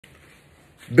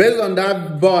Based on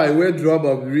that boy wey draw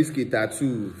Bobrisky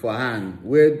tattoo for hand,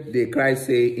 where they cry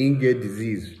say him get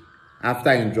disease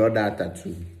after him draw that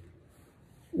tattoo.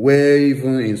 Where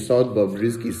even insult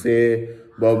Bobrisky, say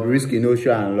Bobrisky no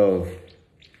show and love.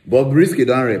 Bobrisky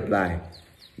don't reply.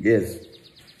 Yes.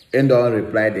 And don't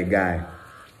reply the guy.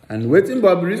 And wetin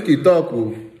Bobrisky talk,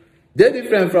 they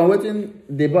different from wetin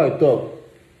the boy talk.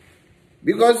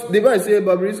 Because the boy say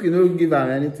Bobrisky no give him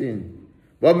anything.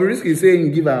 Bobrisky say he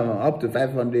give him up to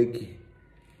 500k.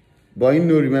 But he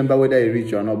no remember whether he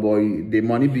rich or not, but the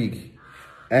money big.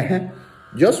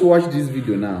 Just watch this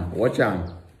video now. Watch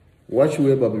him. Watch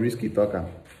where Bobrisky talk am.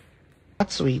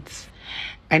 That's sweet.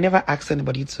 I never asked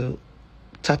anybody to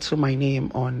tattoo my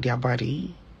name on their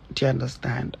body. Do you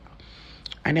understand?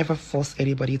 I never forced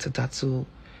anybody to tattoo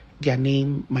their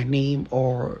name, my name,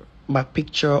 or my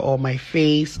picture, or my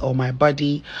face, or my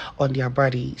body on their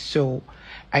body. So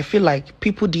I feel like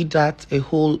people did that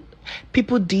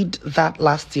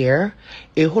last year.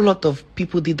 A whole lot of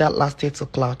people did that last year to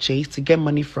clout chase, to get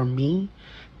money from me,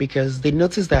 because they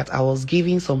noticed that I was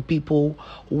giving some people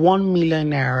 1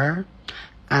 million naira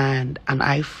and an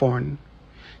iPhone.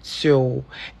 So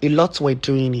a lot were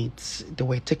doing it. They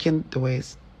were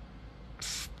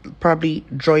probably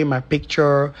drawing my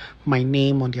picture, my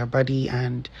name on their body,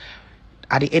 and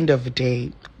at the end of the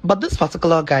day. But this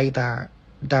particular guy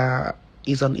that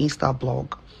is on Insta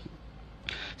blog.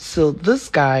 So this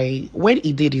guy, when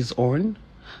he did his own,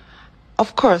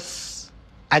 of course,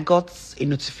 I got a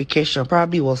notification.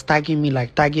 Probably was tagging me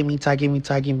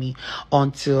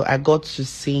until I got to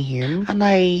see him. And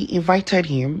I invited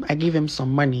him. I gave him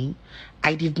some money.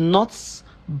 I did not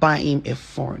buy him a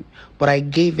phone, but I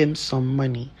gave him some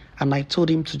money. And I told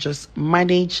him to just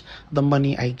manage the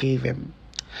money I gave him.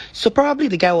 So probably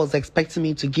the guy was expecting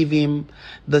me to give him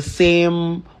the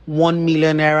same 1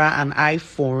 million naira and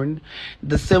iPhone,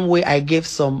 the same way I gave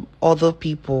some other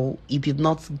people. He did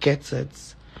not get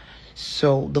it.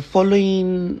 So the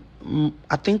following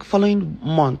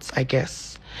month, I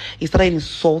guess, he started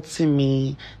insulting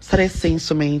me, started saying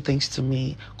so many things to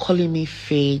me, calling me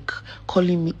fake,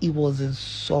 he was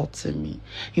insulting me.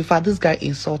 In fact, this guy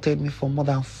insulted me for more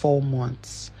than 4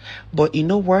 months. But you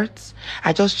know what?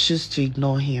 I just choose to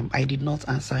ignore him. I did not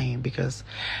answer him because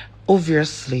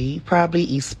obviously, probably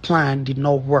his plan did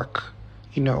not work.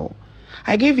 You know,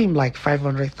 I gave him like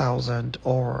 500,000,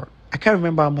 or I can't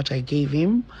remember how much I gave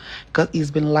him because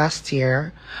it's been last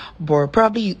year. But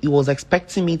probably he was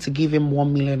expecting me to give him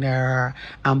 1 million naira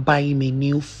and buy him a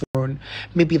new phone.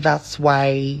 Maybe that's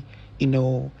why, you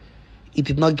know, he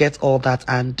did not get all that.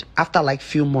 And after like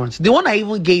few months, the one I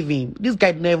even gave him, this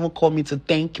guy never called me to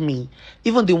thank me.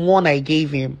 Even the one I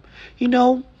gave him, you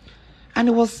know. And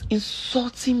he was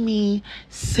insulting me,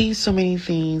 saying so many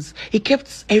things. He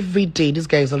kept every day. This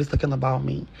guy is always talking about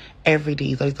me. Every day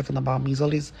he's always talking about me. He's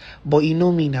always, but you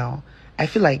know me now. I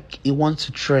feel like he wants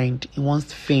to trend. He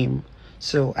wants fame.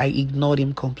 So I ignored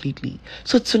him completely.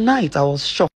 So tonight I was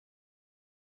shocked.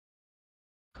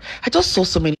 I just saw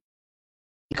so many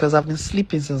because I've been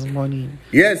sleeping since morning.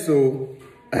 Yes, so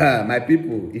my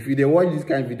people, if you watch this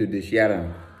kind of video, they share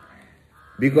them.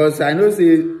 Because I know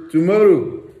say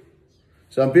tomorrow,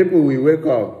 some people will wake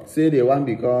up, say they want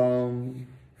to become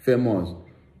famous,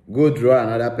 go draw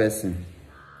another person.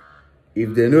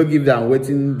 If they no give them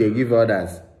waiting, they give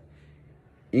others.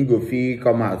 In go fee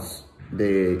come out,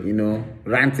 they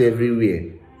rant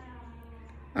everywhere.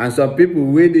 And some people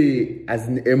where they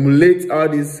emulate all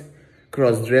this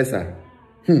cross-dresser.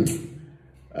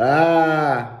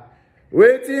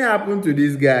 Waiting happened to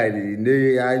this guy.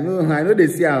 I know they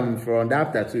see him from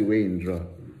that tattoo way in draw.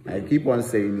 I keep on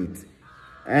saying it.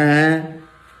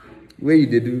 Where you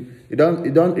do you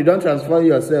don't transfer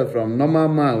yourself from normal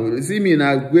man. You see me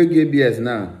now, go get BS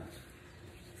now.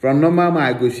 From normal man,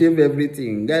 I go shave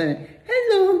everything. Guy,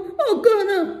 hello, oh God,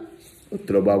 no.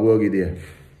 Trouble there.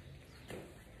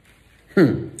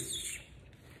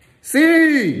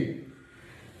 See,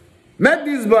 make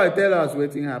this boy tell us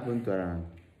what happened to him.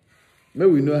 May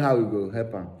we know how we go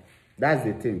help him. That's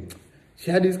the thing.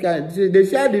 Share this guy. They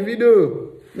share the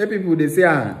video. Make people they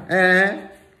say,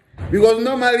 because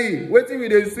normally, waiting we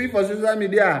they see for social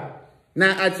media,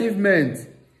 now achievement.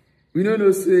 We don't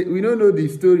know the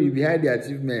story behind the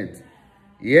achievement.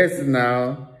 Yes,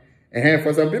 now.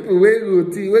 For some people, we go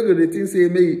the thing say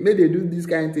may they do this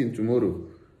kind of thing tomorrow.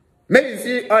 Maybe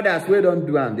see others who don't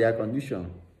do on their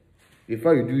condition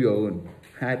before you do your own.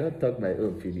 I don't talk my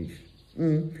own finish.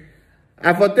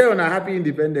 I foretell on a happy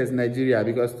independence Nigeria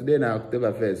because today now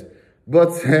October 1st.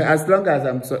 But as long as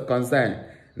I'm concerned,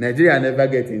 Nigeria never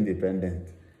get independent.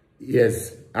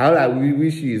 Yes, all I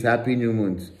wish you is happy new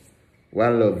month.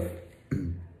 One love.